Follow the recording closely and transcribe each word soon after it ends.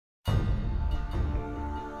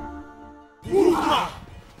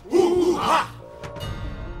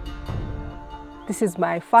This is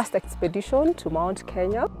my first expedition to Mount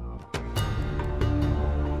Kenya.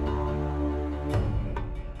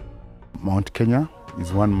 Mount Kenya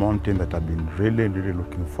is one mountain that I've been really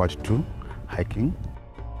looking forward to hiking.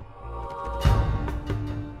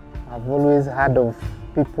 I've always heard of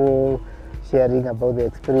people sharing about their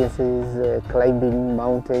experiences climbing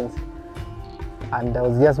mountains, and I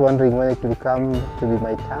was just wondering when it will come to be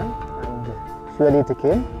my turn, and surely it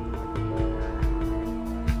came.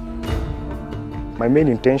 My main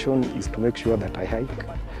intention is to make sure that I hike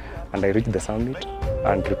and I reach the summit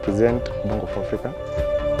and represent Bongo for Africa.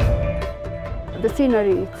 The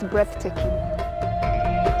scenery, it's breathtaking.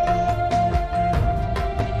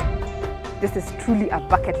 This is truly a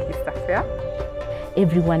bucket list affair.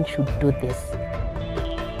 Everyone should do this.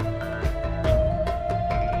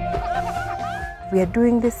 We are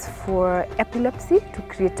doing this for epilepsy to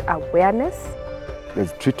create awareness.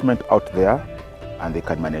 There's treatment out there and they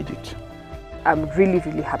can manage it. I'm really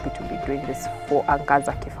happy to be doing this for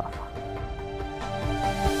Angaza Kifafa.